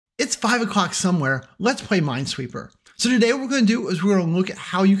It's 5 o'clock somewhere. Let's play Minesweeper. So today what we're going to do is we're going to look at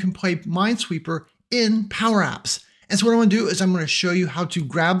how you can play Minesweeper in PowerApps. And so what I'm going to do is I'm going to show you how to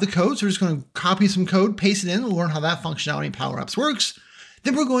grab the code. So we're just going to copy some code, paste it in, and learn how that functionality in PowerApps works.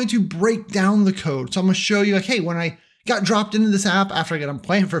 Then we're going to break down the code. So I'm going to show you like, hey, when I got dropped into this app after I got done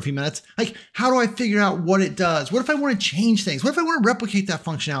playing for a few minutes, like how do I figure out what it does? What if I want to change things? What if I want to replicate that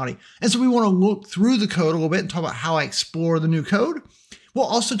functionality? And so we want to look through the code a little bit and talk about how I explore the new code. We'll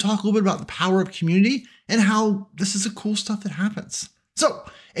also talk a little bit about the power of community and how this is the cool stuff that happens. So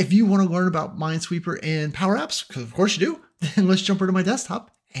if you want to learn about Minesweeper and PowerApps, because of course you do, then let's jump over to my desktop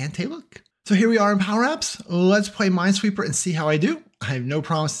and take a look. So here we are in PowerApps. Let's play Minesweeper and see how I do. I have no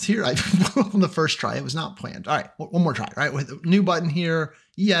promises here. I on the first try, it was not planned. All right, one more try, all right? With a new button here,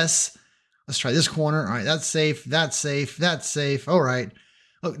 yes. Let's try this corner. All right, that's safe, that's safe, that's safe. All right.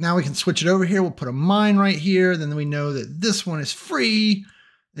 Look, now we can switch it over here. We'll put a mine right here. Then we know that this one is free.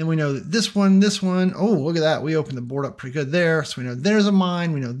 Then we know that this one, oh, look at that. We opened the board up pretty good there. So we know there's a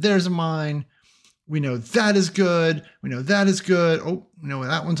mine. We know there's a mine. We know that is good. We know that is good. Oh, we know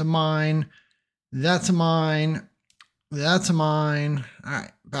that one's a mine. That's a mine. That's a mine. All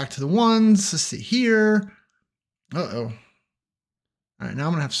right, back to the ones. Let's see here. Uh-oh. All right, now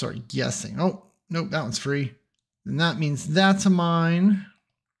I'm gonna have to start guessing. Oh, nope, that one's free. Then that means that's a mine.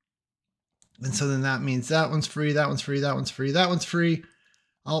 And so then that means that one's free, that one's free, that one's free, that one's free.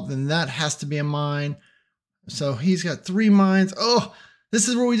 Oh, then that has to be a mine. So he's got 3 mines. Oh, this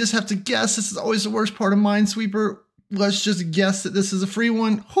is where we just have to guess. This is always the worst part of Minesweeper. Let's just guess that this is a free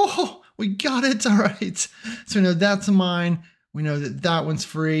one. Oh, we got it. All right. So we know that's a mine. We know that that one's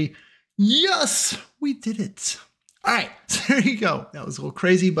free. Yes, we did it. All right. So there you go. That was a little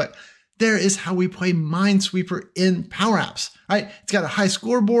crazy, but there is how we play Minesweeper in PowerApps. All right. It's got a high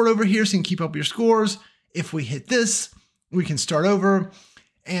scoreboard over here so you can keep up your scores. If we hit this, we can start over.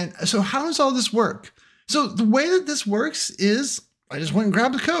 And so how does all this work? So the way that this works is I just went and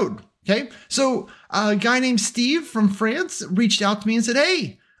grabbed the code. Okay. So a guy named Steve from France reached out to me and said,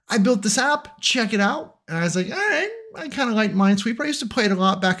 hey, I built this app, check it out. And I was like, all right, I kind of like Minesweeper. I used to play it a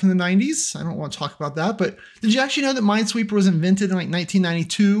lot back in the 90s. I don't want to talk about that, but did you actually know that Minesweeper was invented in like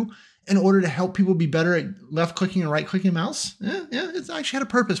 1992 in order to help people be better at left clicking and right clicking mouse? Yeah, it's actually had a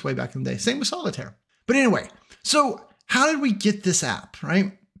purpose way back in the day. Same with solitaire. But anyway, so how did we get this app,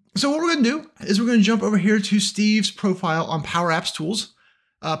 right? So what we're going to do is we're going to jump over here to Steve's profile on PowerApps Tools.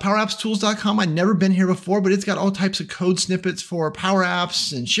 PowerAppsTools.com. I've never been here before, but it's got all types of code snippets for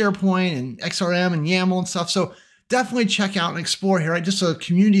PowerApps and SharePoint and XRM and YAML and stuff. So definitely check out and explore here, right? Just a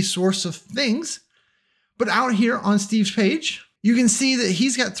community source of things. But out here on Steve's page, you can see that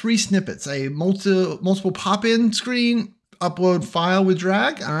he's got 3 snippets, a multiple pop-in screen, upload file with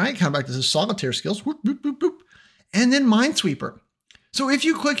drag. All right, kind of back to the solitaire skills. Whoop, boop, boop, boop. And then Minesweeper. So if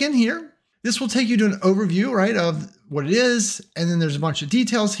you click in here, this will take you to an overview, right, of what it is. And then there's a bunch of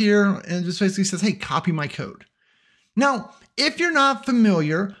details here. And it just basically says, hey, copy my code. Now, if you're not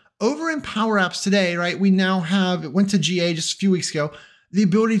familiar, over in PowerApps today, right, we now have, it went to GA just a few weeks ago, the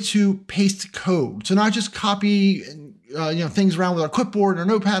ability to paste code. So not just copy things around with our clipboard or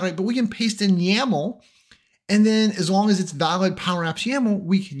notepad, right, but we can paste in YAML. And then as long as it's valid PowerApps YAML,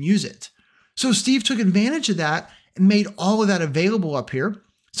 we can use it. So Steve took advantage of that and made all of that available up here.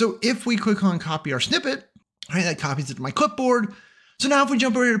 So if we click on copy our snippet, right, that copies it to my clipboard. So now if we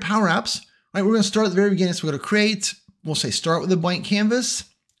jump over here to PowerApps, right, we're going to start at the very beginning. So we're going to create, we'll say start with a blank canvas,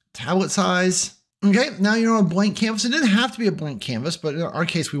 tablet size. Okay, now you're on a blank canvas. It didn't have to be a blank canvas, but in our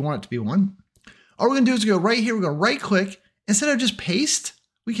case, we want it to be one. All we're going to do is go right here. We're going to right click. Instead of just paste,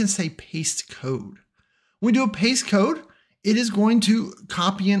 we can say paste code. When we do a paste code, it is going to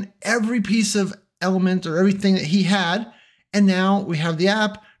copy in every piece of element or everything that he had. And now we have the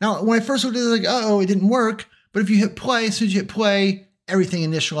app. Now, when I first looked at it, like, uh-oh, it didn't work. But if you hit play, as soon as you hit play, everything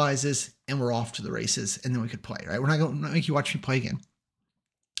initializes and we're off to the races. And then we could play, right? We're not going to make you watch me play again.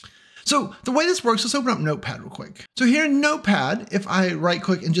 So the way this works, let's open up Notepad real quick. So here in Notepad, if I right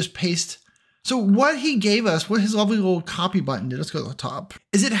click and just paste, so what he gave us, what his lovely little copy button did, let's go to the top,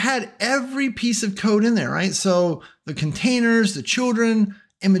 is it had every piece of code in there, right? So the containers, the children,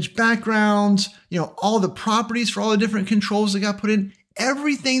 image backgrounds, all the properties for all the different controls that got put in,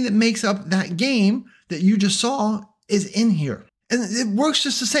 everything that makes up that game that you just saw is in here. And it works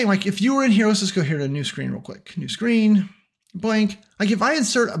just the same. Like if you were in here, let's just go here to a new screen real quick. New screen, blank. Like if I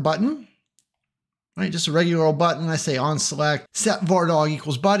insert a button, right, just a regular old button, I say on select, set vardog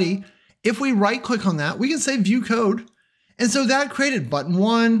equals buddy. If we right click on that, we can say view code. And so that created button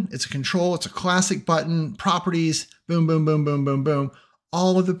 1, it's a control, it's a classic button, properties, boom, boom, boom, boom, boom, boom.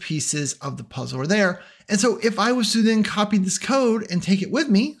 All of the pieces of the puzzle are there. And so if I was to then copy this code and take it with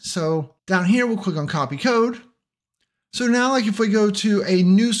me, so down here, we'll click on copy code. So now like if we go to a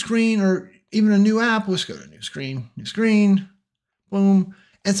new screen or even a new app, let's go to new screen, boom.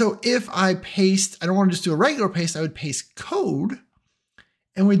 And so if I paste, I don't want to just do a regular paste, I would paste code.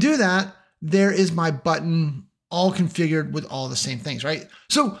 And we do that, there is my button all configured with all the same things, right?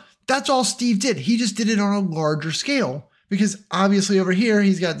 So that's all Steve did. He just did it on a larger scale because obviously over here,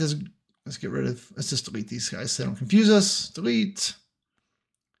 he's got this, let's get rid of, let's just delete these guys so they don't confuse us. Delete.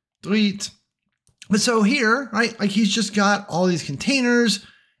 But so here, right, like he's just got all these containers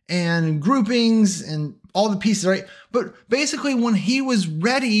and groupings and all the pieces, right? But basically when he was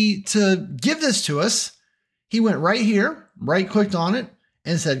ready to give this to us, he went right here, right clicked on it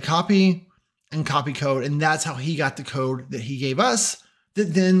and said copy and copy code. And that's how he got the code that he gave us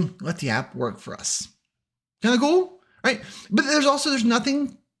that then let the app work for us. Kind of cool, right? But there's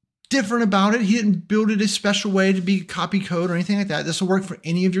nothing different about it. He didn't build it a special way to be copy code or anything like that. This will work for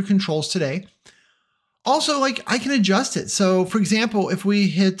any of your controls today. Also, like I can adjust it. So for example, if we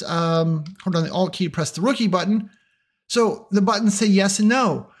hit, hold on the Alt key, press the rookie button. So the buttons say yes and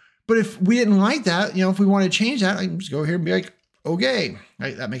no. But if we didn't like that, if we want to change that, I can just go here and be like, okay,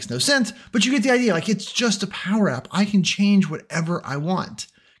 right? That makes no sense, but you get the idea. Like it's just a Power App. I can change whatever I want.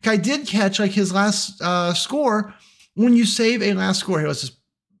 I did catch like his last score. When you save a last score here, let's just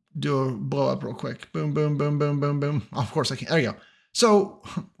do a blow up real quick. Boom, boom, boom, boom, boom, boom. Oh, of course I can. There you go. So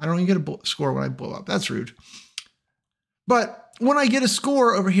I don't even get a score when I blow up. That's rude. But when I get a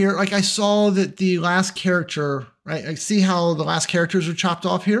score over here, like I saw that the last character, right? I see how the last characters are chopped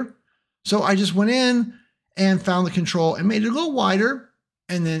off here. So I just went in and found the control and made it a little wider,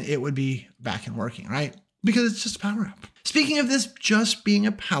 and then it would be back and working, right? Because it's just a Power App. Speaking of this just being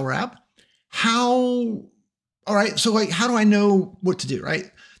a Power App, all right, so like how do I know what to do,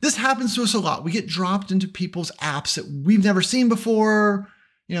 right? This happens to us a lot. We get dropped into people's apps that we've never seen before.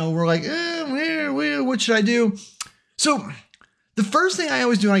 We're like, what should I do? So the first thing I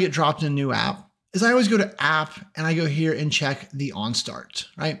always do when I get dropped in a new app is I always go to app and I go here and check the OnStart,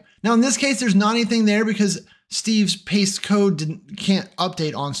 right? Now in this case, there's not anything there because Steve's paste code can't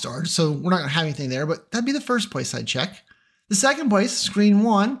update OnStart. So we're not gonna have anything there, but that'd be the first place I'd check. The second place, screen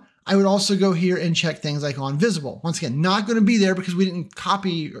one, I would also go here and check things like on visible. Once again, not going to be there because we didn't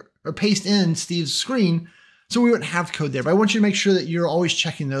copy or paste in Steve's screen, so we wouldn't have code there. But I want you to make sure that you're always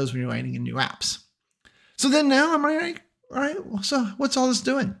checking those when you're landing in new apps. So then now I'm like, all right, well, so what's all this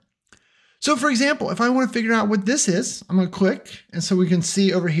doing? So for example, if I want to figure out what this is, I'm going to click, and so we can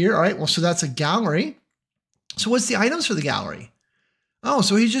see over here, all right, well, so that's a gallery. So what's the items for the gallery? Oh,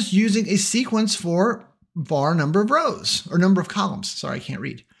 so he's just using a sequence for var number of rows, or number of columns. Sorry, I can't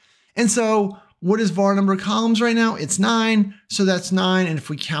read. And so what is var number of columns right now? It's 9. So that's 9. And if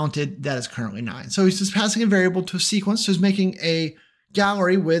we counted, that is currently 9. So he's just passing a variable to a sequence. So he's making a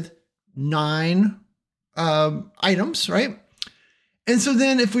gallery with 9 items, right? And so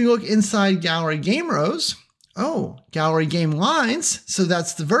then if we look inside gallery game rows, gallery game lines. So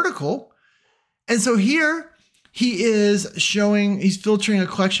that's the vertical. And so here he is he's filtering a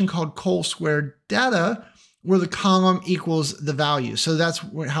collection called Cole Square Data, where the column equals the value. So that's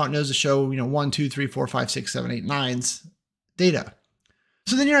how it knows to show, 1, 2, 3, 4, 5, 6, 7, 8, 9's data.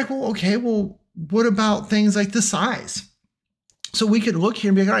 So then you're like, well, okay, well, what about things like the size? So we could look here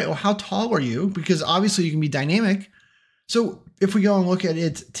and be like, all right, well, how tall are you? Because obviously you can be dynamic. So if we go and look at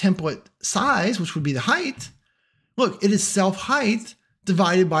its template size, which would be the height, look, it is self height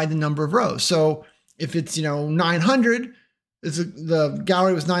divided by the number of rows. So if it's, 900, the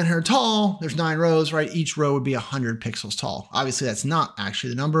gallery was 900 tall, there's 9 rows, right? Each row would be 100 pixels tall. Obviously that's not actually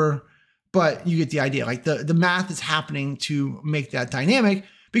the number, but you get the idea. Like the math is happening to make that dynamic,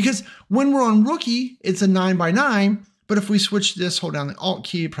 because when we're on rookie, it's a 9 by 9. But if we switch this, hold down the Alt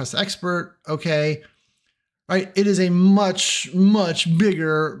key, press expert, okay, right? It is a much, much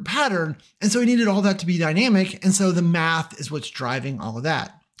bigger pattern. And so we needed all that to be dynamic. And so the math is what's driving all of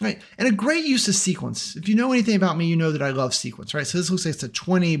that. Right. And a great use of sequence. If you know anything about me, you know that I love sequence, right? So this looks like it's a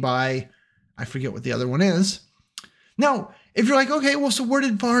 20 by, I forget what the other one is. Now, if you're like, okay, well, so where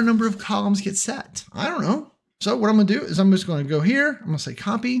did var number of columns get set? I don't know. So what I'm going to do is I'm just going to go here. I'm going to say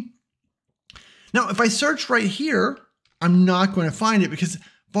copy. Now, if I search right here, I'm not going to find it because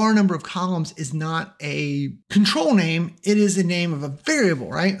var number of columns is not a control name. It is a name of a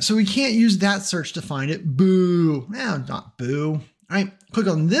variable, right? So we can't use that search to find it. Boo. No, not boo. All right, click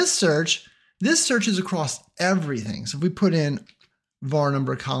on this search. This searches across everything. So if we put in var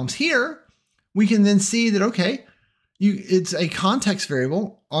number of columns here, we can then see that, okay, it's a context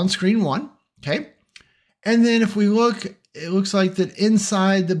variable on screen 1, okay? And then if we look it looks like that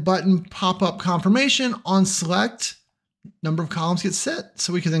inside the button pop-up confirmation on select, number of columns gets set.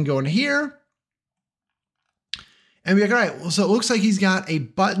 So we can then go in here and be like, all right, well, so it looks like he's got a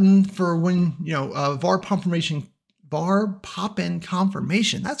button for when, var pop-in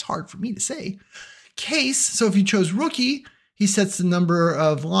confirmation. That's hard for me to say. Case, so if you chose rookie, he sets the number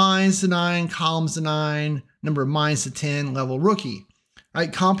of lines to 9, columns to 9, number of mines to 10, level rookie.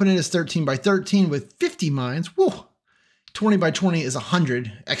 Right, competent is 13 by 13 with 50 mines. Whoa, 20 by 20 is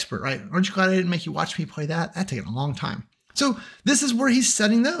 100. Expert, right? Aren't you glad I didn't make you watch me play that? That took a long time. So this is where he's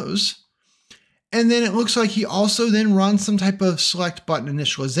setting those. And then it looks like he also then runs some type of select button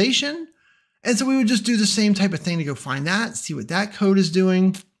initialization. And so we would just do the same type of thing to go find that, see what that code is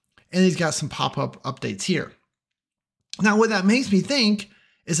doing. And he's got some pop-up updates here. Now, what that makes me think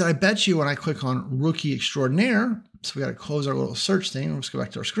is that I bet you when I click on Rookie Extraordinaire, so we got to close our little search thing. Let's go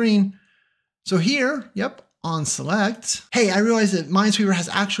back to our screen. So here, yep, on select. Hey, I realize that Minesweeper has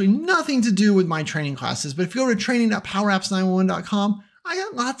actually nothing to do with my training classes, but if you go to training.powerapps911.com, I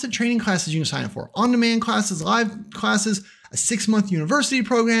got lots of training classes you can sign up for. On-demand classes, live classes, a 6-month university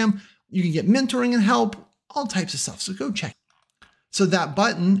program. You can get mentoring and help, all types of stuff. So go check. So that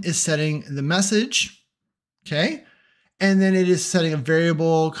button is setting the message, okay? And then it is setting a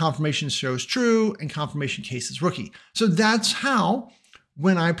variable, confirmation shows true, and confirmation case is rookie. So that's how,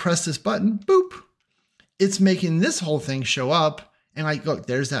 when I press this button, boop, it's making this whole thing show up. And like, look,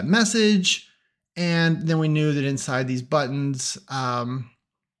 there's that message. And then we knew that inside these buttons,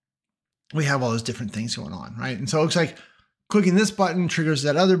 we have all those different things going on, right? And so it looks like clicking this button triggers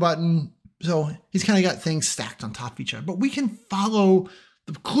that other button. So he's kind of got things stacked on top of each other, but we can follow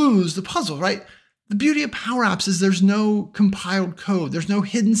the clues, the puzzle, right? The beauty of PowerApps is there's no compiled code. There's no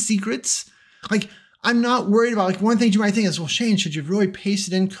hidden secrets. Like, I'm not worried about, like, one of the things you might think is, well, Shane, should you really paste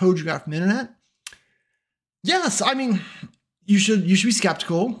it in code you got from the internet? Yes, I mean, you should be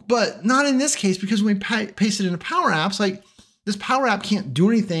skeptical, but not in this case, because when we paste it into PowerApps, like, this Power App can't do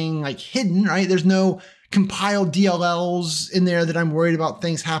anything like hidden, right? There's no compiled DLLs in there that I'm worried about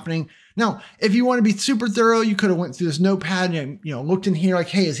things happening. Now, if you want to be super thorough, you could have went through this notepad and, looked in here like,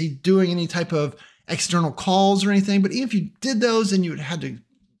 hey, is he doing any type of external calls or anything? But even if you did those, then you would have had to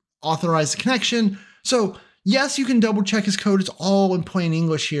authorize the connection. So yes, you can double check his code. It's all in plain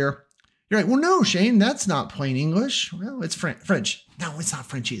English here. You're like, well, no, Shane, that's not plain English. Well, it's French. No, it's not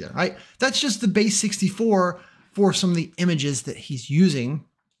French either, right? That's just the base 64 for some of the images that he's using.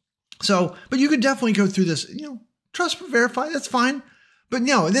 So, but you could definitely go through this, trust but verify, that's fine. But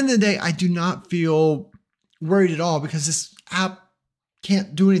no, at the end of the day, I do not feel worried at all because this app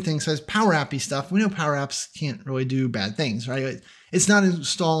can't do anything. So it's Power Appy stuff. We know Power Apps can't really do bad things, right? It's not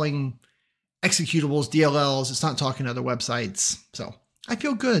installing executables, DLLs. It's not talking to other websites. So I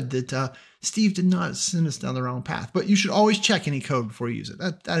feel good that Steve did not send us down the wrong path, but you should always check any code before you use it.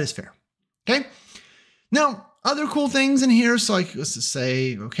 That is fair. Okay. Now, other cool things in here. So like, let's just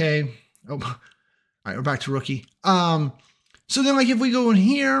say, okay. Oh, all right. We're back to rookie. So then like if we go in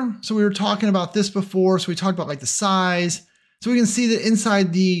here, so we were talking about this before. So we talked about like the size. So we can see that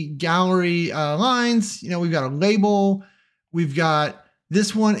inside the gallery lines, we've got a label. We've got,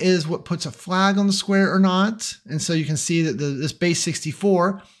 this one is what puts a flag on the square or not. And so you can see that this base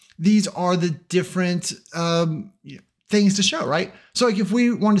 64, these are the different things to show, right? So like if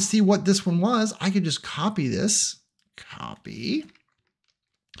we want to see what this one was, I could just copy this, copy.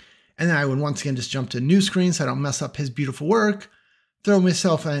 And then I would once again just jump to new screen so I don't mess up his beautiful work. Throw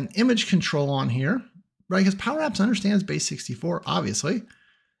myself an image control on here, right? Because PowerApps understands base 64, obviously.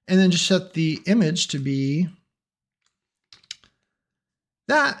 And then just set the image to be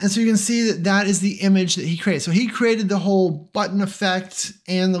that. And so you can see that that is the image that he created. So he created the whole button effect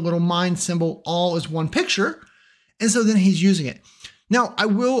and the little mine symbol all as one picture. And so then he's using it. Now, I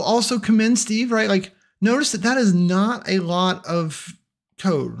will also commend Steve, right? Like, notice that that is not a lot of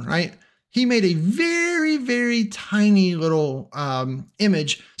code, right? He made a very, very tiny little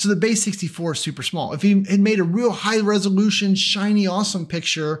image. So the base 64 is super small. If he had made a real high resolution, shiny, awesome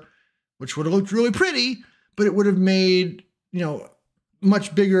picture, which would have looked really pretty, but it would have made,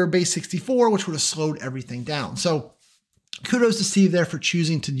 much bigger base 64, which would have slowed everything down. So kudos to Steve there for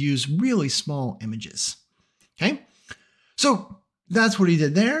choosing to use really small images. Okay. So that's what he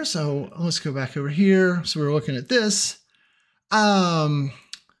did there. So let's go back over here. So we're looking at this. Oh,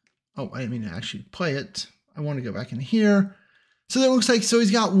 I didn't mean to actually play it. I want to go back in here. So that looks like, so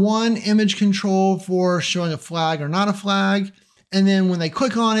he's got one image control for showing a flag or not a flag. And then when they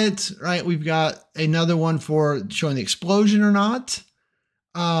click on it, right, we've got another one for showing the explosion or not.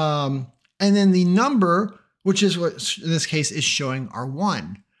 And then the number, which is what in this case is showing our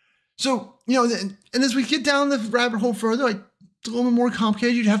 1. So, and as we get down the rabbit hole further, like it's a little bit more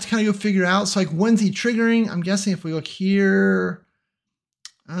complicated. You'd have to kind of go figure out. So like, when's he triggering? I'm guessing if we look here,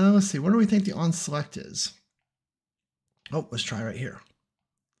 let's see, where do we think the on select is? Oh, let's try right here.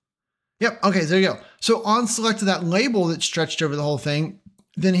 Yep. Okay. There you go. So on select to that label that stretched over the whole thing,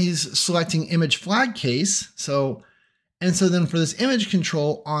 then he's selecting image flag case. So then for this image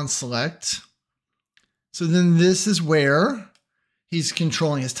control on select, so then this is where he's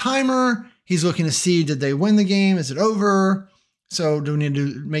controlling his timer. He's looking to see, did they win the game? Is it over? So do we need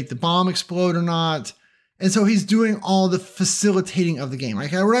to make the bomb explode or not? And so he's doing all the facilitating of the game.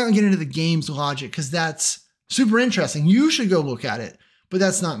 Like, we're not going to get into the game's logic because that's super interesting. You should go look at it, but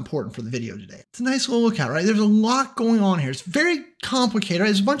that's not important for the video today. It's a nice little look at it, right? There's a lot going on here. It's very complicated, right?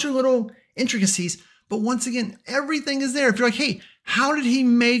 There's a bunch of little intricacies, but once again, everything is there. If you're like, hey, how did he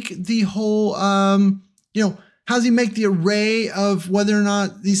make the whole, how does he make the array of whether or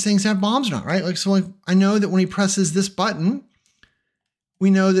not these things have bombs or not, right? Like, so like, I know that when he presses this button, we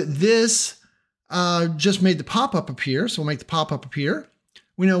know that this just made the pop-up appear. So we'll make the pop-up appear.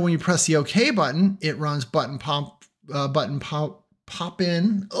 We know when you press the OK button, it runs button pop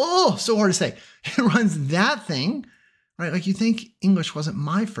in. Oh, so hard to say. It runs that thing, right? Like, you think English wasn't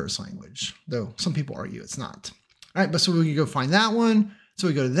my first language, though some people argue it's not. All right, but so we can go find that one. So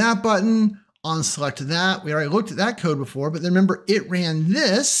we go to that button, on select to that. We already looked at that code before, but then remember it ran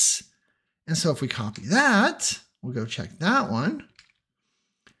this. And so if we copy that, we'll go check that one.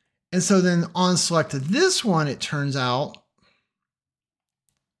 And so then on select to this one, it turns out,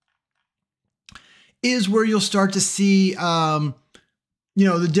 is where you'll start to see, the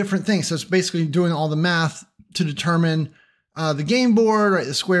different things. So it's basically doing all the math to determine the game board, right?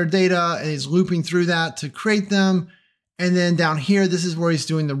 The square data, and he's looping through that to create them. And then down here, this is where he's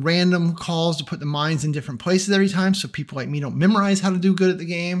doing the random calls to put the mines in different places every time. So people like me don't memorize how to do good at the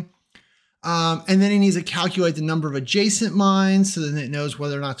game. And then he needs to calculate the number of adjacent mines so then it knows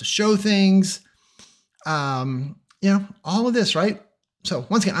whether or not to show things. All of this, right? So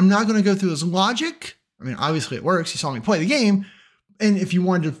once again, I'm not going to go through this logic. I mean, obviously it works. You saw me play the game. And if you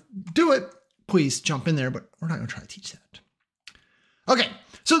wanted to do it, please jump in there, but we're not going to try to teach that. Okay.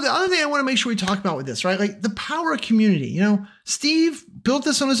 So the other thing I want to make sure we talk about with this, right? Like the power of community. Steve built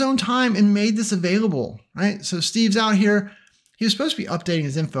this on his own time and made this available, right? So Steve's out here. He was supposed to be updating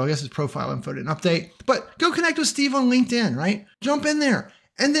his info. I guess his profile info didn't update, but go connect with Steve on LinkedIn, right? Jump in there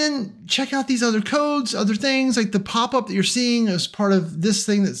and then check out these other codes, other things like the pop-up that you're seeing as part of this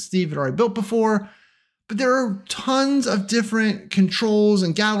thing that Steve had already built before. But there are tons of different controls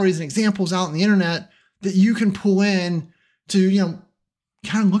and galleries and examples out on the internet that you can pull in to,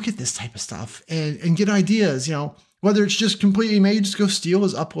 kind of look at this type of stuff and get ideas, whether it's just completely made, just go steal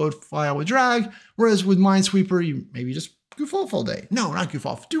his upload file with drag. Whereas with Minesweeper, you maybe just goof off all day. No, not goof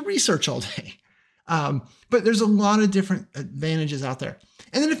off, do research all day. But there's a lot of different advantages out there.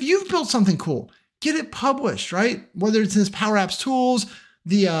 And then if you've built something cool, get it published, right? Whether it's in this PowerApps tools,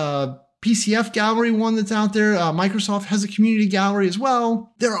 the PCF gallery one that's out there. Microsoft has a community gallery as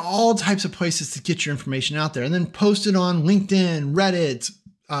well. There are all types of places to get your information out there and then post it on LinkedIn, Reddit,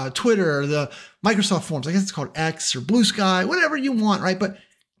 Twitter, the Microsoft forums. I guess it's called X or Blue Sky, whatever you want, right? But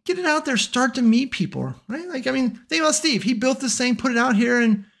get it out there, start to meet people, right? Like, I mean, think about Steve. He built this thing, put it out here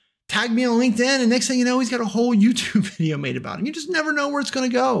and tagged me on LinkedIn. And next thing you know, he's got a whole YouTube video made about it. You just never know where it's going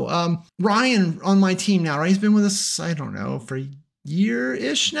to go. Ryan on my team now, right? He's been with us, I don't know, for a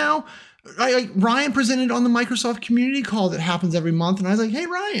year-ish now. Ryan presented on the Microsoft community call that happens every month. And I was like, hey,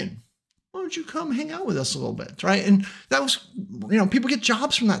 Ryan, why don't you come hang out with us a little bit, right? And that was, people get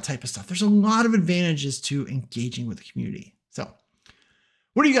jobs from that type of stuff. There's a lot of advantages to engaging with the community. So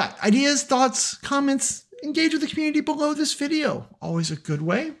what do you got? Ideas, thoughts, comments? Engage with the community below this video. Always a good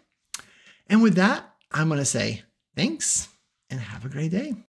way. And with that, I'm going to say thanks and have a great day.